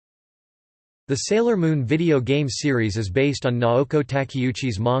The Sailor Moon video game series is based on Naoko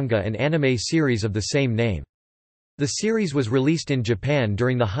Takeuchi's manga and anime series of the same name. The series was released in Japan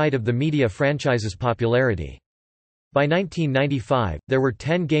during the height of the media franchise's popularity. By 1995, there were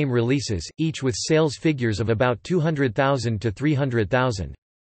 10 game releases, each with sales figures of about 200,000 to 300,000.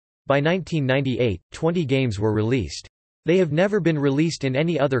 By 1998, 20 games were released. They have never been released in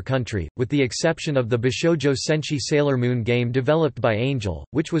any other country, with the exception of the Bishoujo Senshi Sailor Moon game developed by Angel,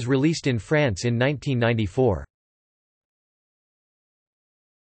 which was released in France in 1994.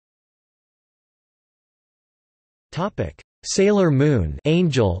 Sailor Moon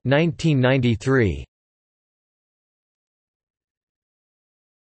Angel 1993.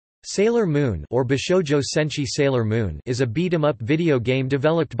 Sailor Moon or Bishoujo Senshi Sailor Moon is a beat-em-up video game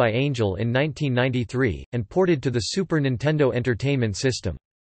developed by Angel in 1993, and ported to the Super Nintendo Entertainment System.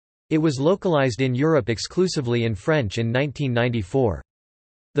 It was localized in Europe exclusively in French in 1994.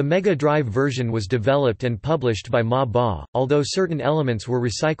 The Mega Drive version was developed and published by Ma Ba, although certain elements were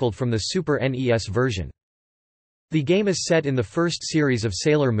recycled from the Super NES version. The game is set in the first series of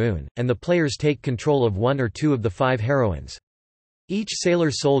Sailor Moon, and the players take control of one or two of the 5 heroines. Each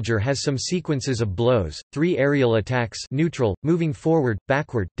sailor soldier has some sequences of blows, 3 aerial attacks neutral, moving forward,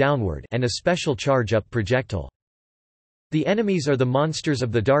 backward, downward and a special charge-up projectile. The enemies are the monsters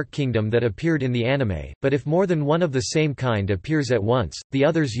of the Dark Kingdom that appeared in the anime, but if more than one of the same kind appears at once, the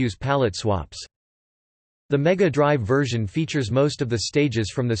others use palette swaps. The Mega Drive version features most of the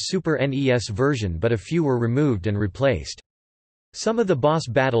stages from the Super NES version, but a few were removed and replaced. Some of the boss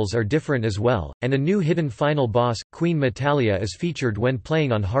battles are different as well, and a new hidden final boss, Queen Metalia, is featured when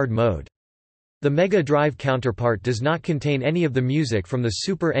playing on hard mode. The Mega Drive counterpart does not contain any of the music from the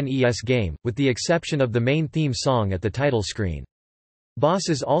Super NES game, with the exception of the main theme song at the title screen.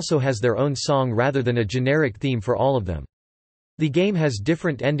 Bosses also has their own song rather than a generic theme for all of them. The game has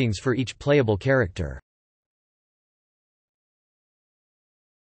different endings for each playable character.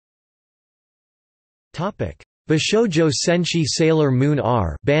 Bishoujo Senshi Sailor Moon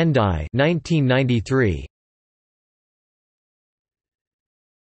R Bandai 1993.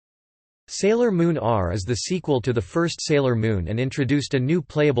 Sailor Moon R is the sequel to the first Sailor Moon and introduced a new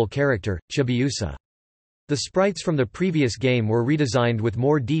playable character, Chibiusa. The sprites from the previous game were redesigned with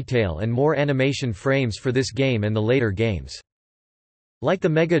more detail and more animation frames for this game and the later games. Like the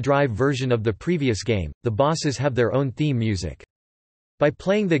Mega Drive version of the previous game, the bosses have their own theme music. By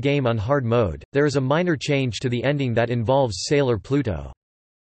playing the game on hard mode, there is a minor change to the ending that involves Sailor Pluto.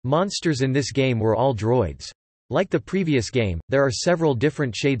 Monsters in this game were all droids. Like the previous game, there are several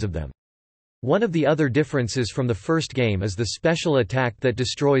different shades of them. One of the other differences from the first game is the special attack that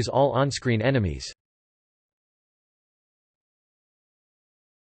destroys all on-screen enemies.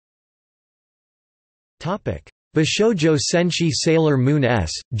 Bishoujo Senshi Sailor Moon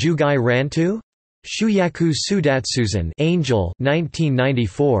S, Jougai Rantou? Shuyaku Soudatsusen Angel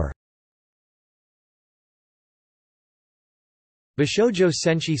 1994. Bishoujo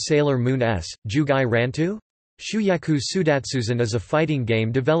Senshi Sailor Moon S, Jougai Rantou? Shuyaku Soudatsusen is a fighting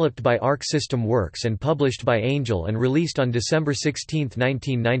game developed by Arc System Works and published by Angel and released on December 16,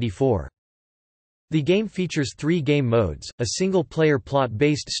 1994. The game features 3 game modes, a single-player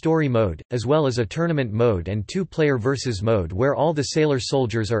plot-based story mode, as well as a tournament mode and 2-player versus mode where all the Sailor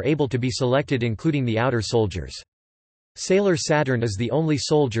soldiers are able to be selected, including the outer soldiers. Sailor Saturn is the only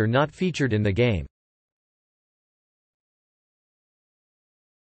soldier not featured in the game.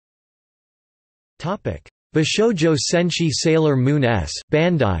 Bishoujo Senshi Sailor Moon S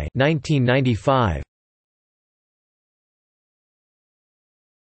Bandai 1995.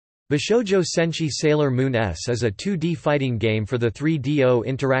 Bishoujo Senshi Sailor Moon S is a 2D fighting game for the 3DO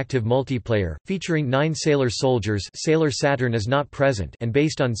interactive multiplayer, featuring 9 Sailor soldiers. Sailor Saturn is not present and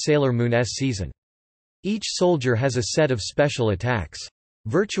based on Sailor Moon S season. Each soldier has a set of special attacks.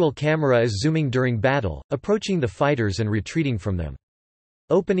 Virtual camera is zooming during battle, approaching the fighters and retreating from them.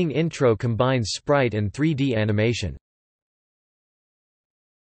 Opening intro combines sprite and 3D animation.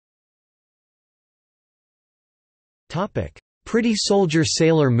 Pretty Soldier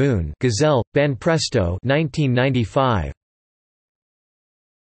Sailor Moon Gazelle, Banpresto 1995.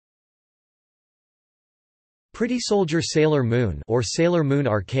 Pretty Soldier Sailor Moon or Sailor Moon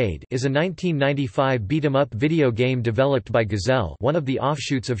Arcade is a 1995 beat-em-up video game developed by Gazelle, one of the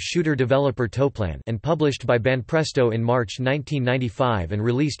offshoots of shooter developer Toplan, and published by Banpresto in March 1995 and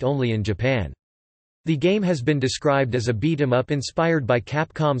released only in Japan. The game has been described as a beat-em-up inspired by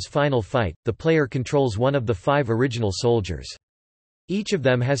Capcom's Final Fight. The player controls one of the 5 original soldiers. Each of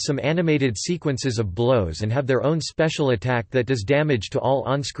them has some animated sequences of blows and have their own special attack that does damage to all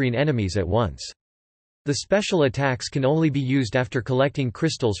on-screen enemies at once. The special attacks can only be used after collecting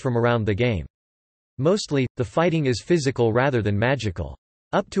crystals from around the game. Mostly, the fighting is physical rather than magical.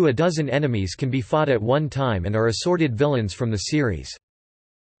 Up to a dozen enemies can be fought at one time and are assorted villains from the series.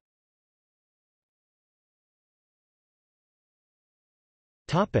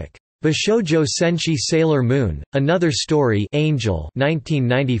 Bishoujo Senshi Sailor Moon, Another Story Angel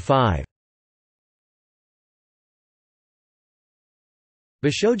 1995.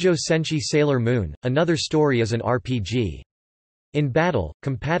 Bishoujo Senshi Sailor Moon, Another Story is an RPG. In battle,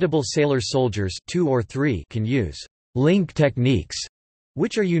 compatible sailor soldiers 2 or 3 can use link techniques,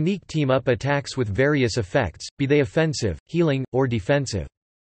 which are unique team-up attacks with various effects, be they offensive, healing, or defensive.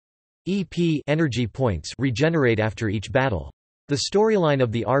 EP energy points regenerate after each battle. The storyline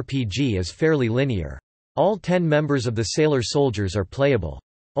of the RPG is fairly linear. All 10 members of the sailor soldiers are playable.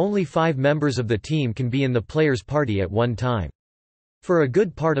 Only 5 members of the team can be in the player's party at one time. For a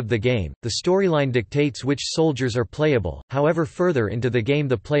good part of the game, the storyline dictates which soldiers are playable, however further into the game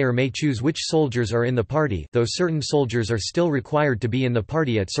the player may choose which soldiers are in the party, though certain soldiers are still required to be in the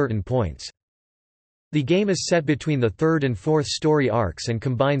party at certain points. The game is set between the 3rd and 4th story arcs and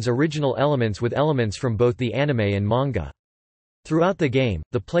combines original elements with elements from both the anime and manga. Throughout the game,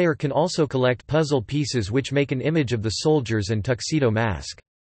 the player can also collect puzzle pieces which make an image of the soldiers and tuxedo mask.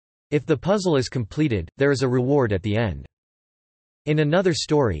 If the puzzle is completed, there is a reward at the end. In Another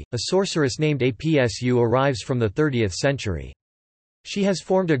Story, a sorceress named Apsu arrives from the 30th century. She has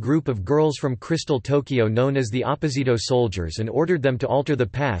formed a group of girls from Crystal Tokyo known as the Opposito Soldiers and ordered them to alter the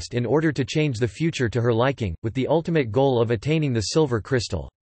past in order to change the future to her liking, with the ultimate goal of attaining the Silver Crystal.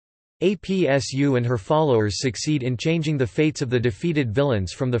 Apsu and her followers succeed in changing the fates of the defeated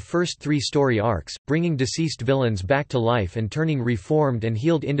villains from the first 3 story arcs, bringing deceased villains back to life and turning reformed and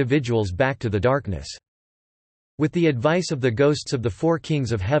healed individuals back to the darkness. With the advice of the ghosts of the 4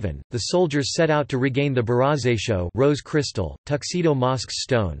 kings of heaven, the soldiers set out to regain the Barazesho Rose Crystal, Tuxedo Mask's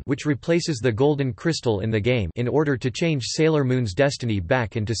Stone which replaces the Golden Crystal in the game in order to change Sailor Moon's destiny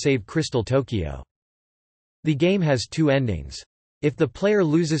back and to save Crystal Tokyo. The game has 2 endings. If the player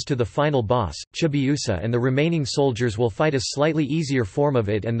loses to the final boss, Chibiusa and the remaining soldiers will fight a slightly easier form of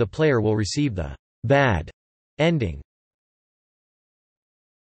it and the player will receive the bad ending.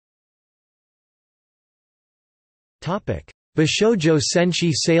 Bishoujo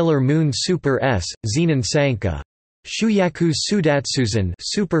Senshi Sailor Moon Super S, Zenin Sanka. Shuyaku Soudatsusen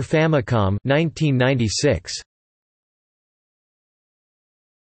Super Famicom 1996.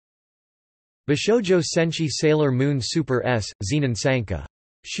 Bishoujo Senshi Sailor Moon Super S, Zenin Sanka.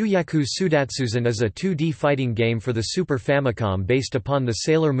 Shuyaku Soudatsusen is a 2D fighting game for the Super Famicom based upon the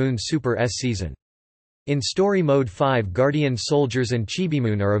Sailor Moon Super S season. In Story Mode 5 Guardian Soldiers and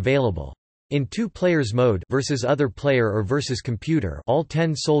Chibimoon are available. In 2 players mode versus other player or versus computer all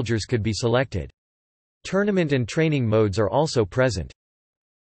 10 soldiers could be selected. Tournament and training modes are also present.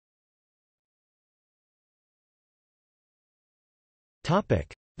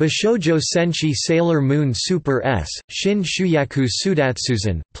 Bishoujo Senshi Sailor Moon Super S, Shin Shuyaku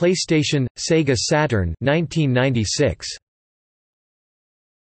Soudatsusen, PlayStation, Sega Saturn 1996.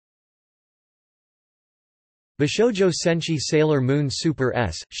 Bishoujo Senshi Sailor Moon Super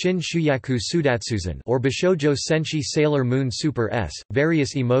S, Shin Shuyaku Soudatsusen or Bishoujo Senshi Sailor Moon Super S,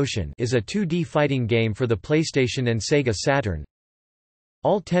 Various Emotion is a 2D fighting game for the PlayStation and Sega Saturn.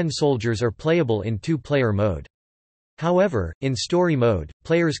 All 10 soldiers are playable in 2-player mode. However, in story mode,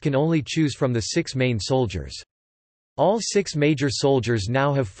 players can only choose from the 6 main soldiers. All 6 major soldiers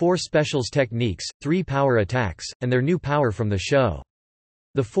now have 4 specials techniques, 3 power attacks, and their new power from the show.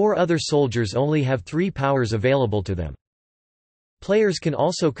 The 4 other soldiers only have 3 powers available to them. Players can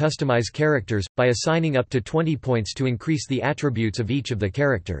also customize characters, by assigning up to 20 points to increase the attributes of each of the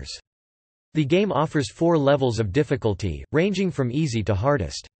characters. The game offers 4 levels of difficulty, ranging from easy to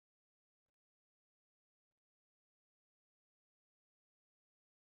hardest.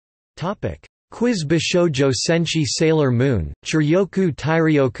 Quiz Bishoujo Senshi Sailor Moon, Chiryoku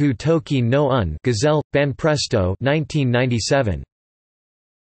Tairyoku Toki no Un Gazelle, Banpresto 1997.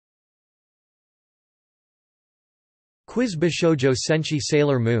 Quiz Bishoujo Senshi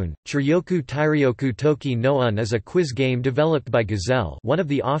Sailor Moon, Chiryoku Tairyoku Toki no Un is a quiz game developed by Gazelle, one of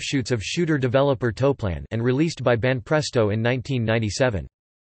the offshoots of shooter developer Toplan, and released by Banpresto in 1997.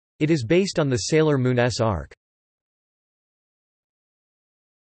 It is based on the Sailor Moon S arc.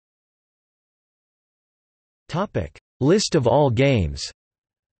 List of all games.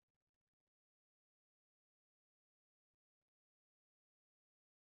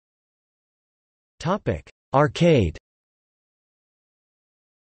 Arcade.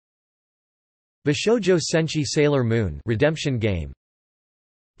 Bishoujo Senshi Sailor Moon Redemption Game.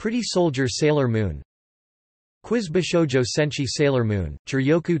 Pretty Soldier Sailor Moon. Quiz Bishoujo Senshi Sailor Moon,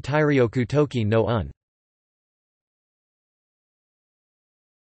 Chiryoku Tairyoku Toki no Un.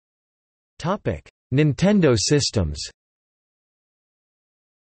 Nintendo systems.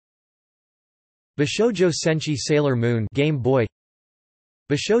 Bishoujo Senshi Sailor Moon Game Boy,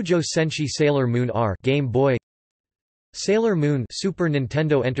 Bishoujo Senshi Sailor Moon R Game Boy, Sailor Moon Super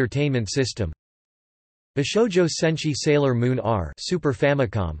Nintendo Entertainment System, Bishoujo Senshi Sailor Moon R Super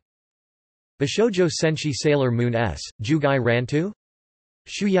Famicom, Bishoujo Senshi Sailor Moon S Jougai Rantou,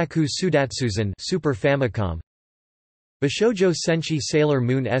 Shuyaku Soudatsusen Super Famicom, Bishoujo Senshi Sailor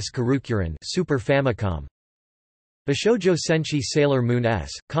Moon S Karukurin Super Famicom, Bishoujo Senshi Sailor Moon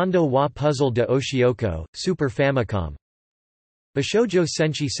S Kondo wa Puzzle de Oshioko Super Famicom, Bishoujo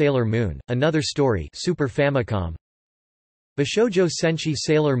Senshi Sailor Moon Another Story Super Famicom, Bishoujo Senshi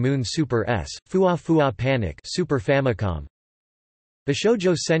Sailor Moon Super S Fua Fua Panic Super Famicom,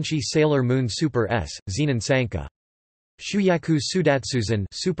 Bishoujo Senshi Sailor Moon Super S Zenin Sanka Shuyaku Soudatsusen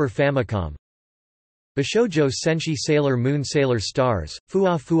Super Famicom, Bishoujo Senshi Sailor Moon Sailor Stars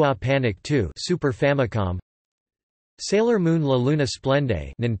Fua Fua Panic 2 Super Famicom, Sailor Moon La Luna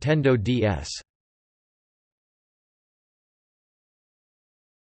Splende Nintendo DS.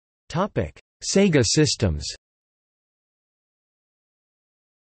 Topic: Sega systems.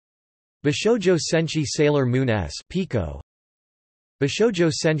 Bishoujo Senshi Sailor Moon S Pico, Bishoujo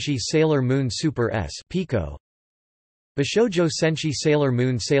Senshi Sailor Moon Super S Pico, Bishoujo Senshi Sailor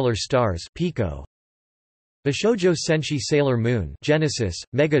Moon Sailor Stars Pico, Bishoujo Senshi Sailor Moon Genesis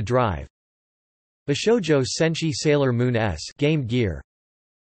Mega Drive, Bishoujo Senshi Sailor Moon S Game Gear,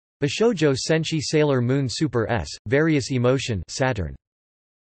 Bishoujo Senshi Sailor Moon Super S Various Emotion Saturn.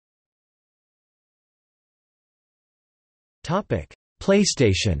 Topic: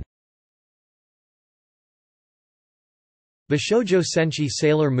 PlayStation. Bishoujo Senshi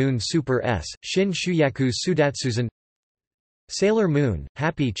Sailor Moon Super S Shin Shuyaku Soudatsusen, Sailor Moon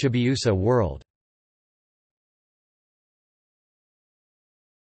Happy Chibiusa World.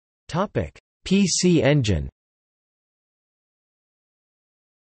 Topic: PC Engine.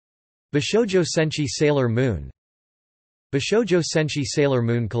 Bishoujo Senshi Sailor Moon, Bishoujo Senshi Sailor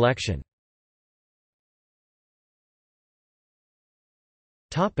Moon Collection.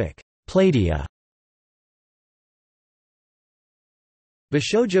 Topic: Playdia.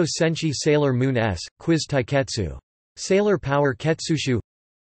 Bishoujo Senshi Sailor Moon S Quiz Taiketsu Sailor Power Ketsushu,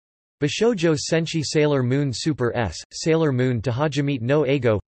 Bishoujo Senshi Sailor Moon Super S Sailor Moon Tahajimite no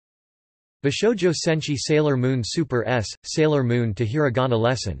Eigo, Bishoujo Senshi Sailor Moon Super S Sailor Moon to Hiragana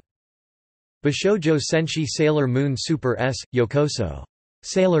Lesson, Bishoujo Senshi Sailor Moon Super S Yokoso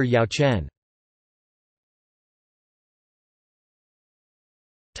Sailor Yaochen.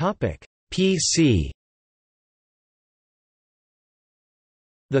 Topic: PC.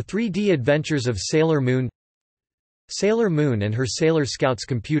 The 3D Adventures of Sailor Moon, Sailor Moon and her Sailor Scouts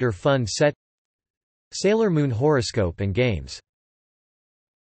Computer Fun Set, Sailor Moon Horoscope and Games.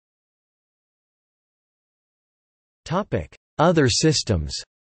 Other systems.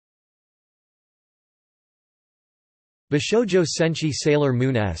 Bishoujo Senshi Sailor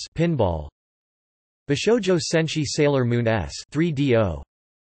Moon S Pinball, Bishoujo Senshi Sailor Moon S 3DO,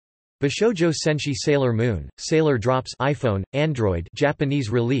 Bishoujo Senshi Sailor Moon Sailor Drops iPhone, Android Japanese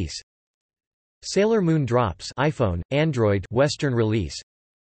release, Sailor Moon Drops iPhone, Android Western release,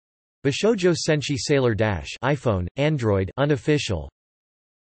 Bishoujo Senshi Sailor Dash iPhone, Android unofficial,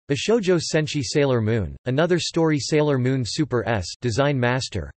 Bishoujo Senshi Sailor Moon Another Story Sailor Moon Super S Design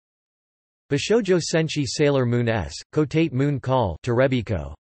Master, Bishoujo Senshi Sailor Moon S Kotate Moon Call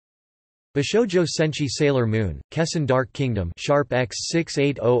Terebiko, Bishoujo Senshi Sailor Moon Kessen Dark Kingdom Sharp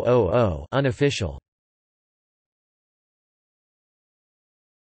X68000 unofficial.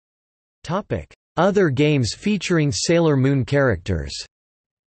 Topic: Other games featuring Sailor Moon characters.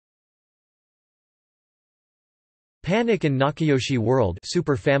 Panic and Nakayoshi World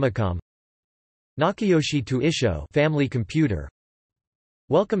Super Famicom, Nakayoshi to Isho Family Computer,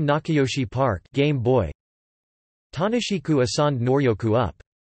 Welcome Nakayoshi Park Game Boy, Tanishiku Asand Noryoku Up,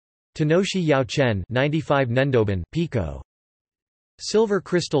 Tanoshi Yaochen 95 Nendoban Pico, Silver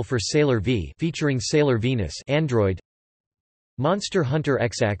Crystal for Sailor V featuring Sailor Venus Android, Monster Hunter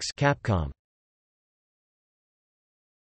XX Capcom.